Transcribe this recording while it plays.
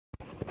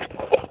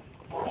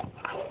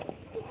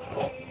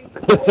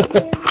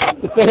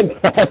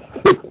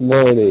Fantastic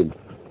morning.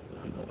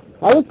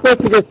 I was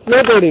supposed to go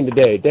snowboarding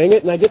today, dang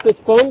it, and I get this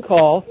phone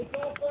call.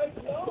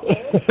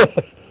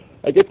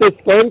 I get this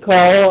phone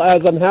call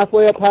as I'm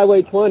halfway up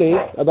Highway 20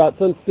 about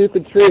some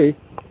stupid tree.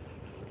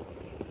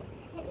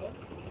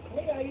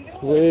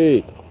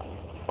 Sweet.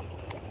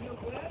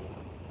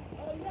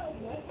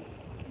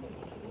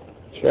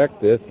 Check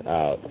this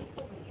out.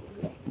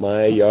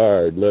 My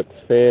yard looks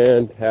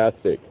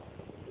fantastic.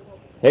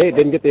 Hey, it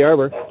didn't get the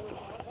arbor.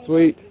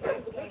 Sweet.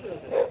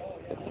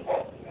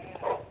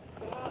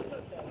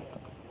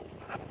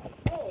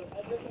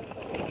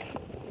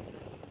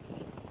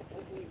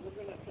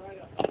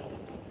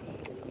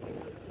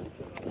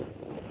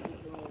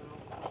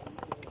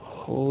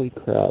 Holy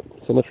crap.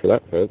 So much for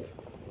that fence.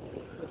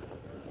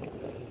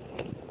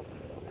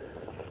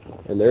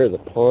 And there is a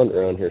pond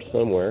around here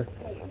somewhere.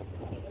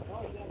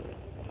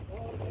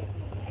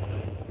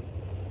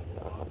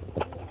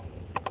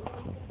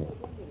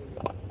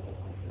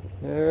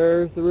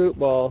 There's the root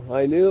ball.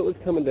 I knew it was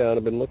coming down.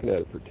 I've been looking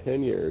at it for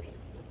 10 years.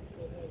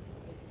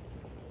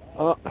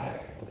 Oh,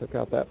 took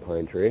out that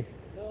pine tree.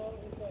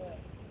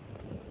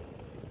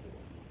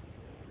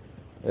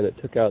 And it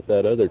took out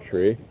that other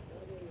tree.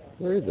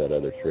 Where is that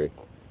other tree?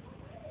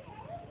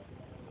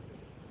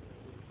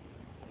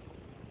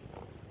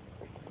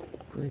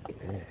 Freak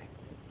egg.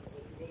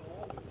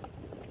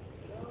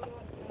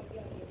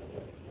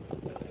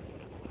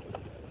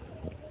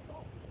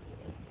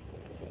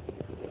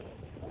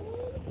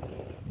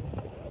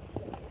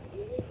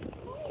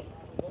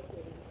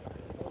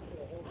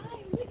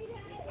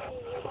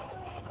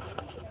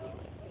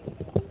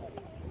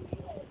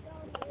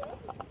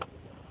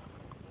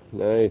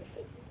 Nice.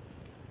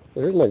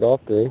 There's my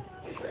golf green.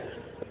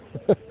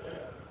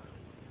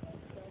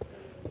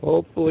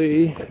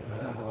 Hopefully,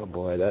 oh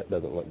boy, that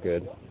doesn't look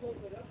good.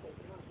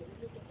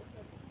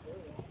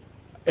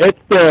 It's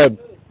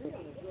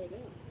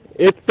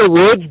the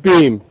ridge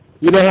beam.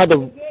 You know how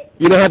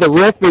the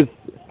roof is.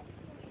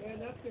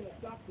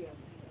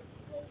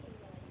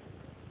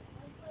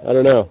 I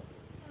don't know.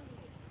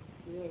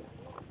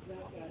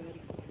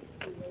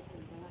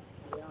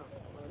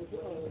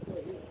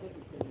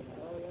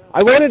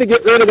 I wanted to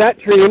get rid of that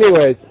tree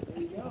anyways.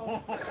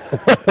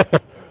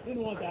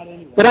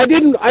 But I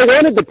didn't. I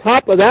wanted the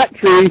top of that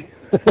tree.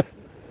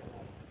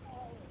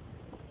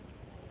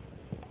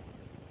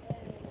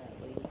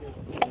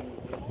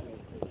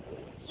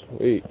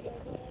 Sweet.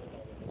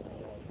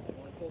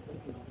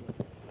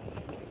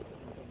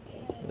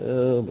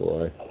 Oh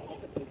boy.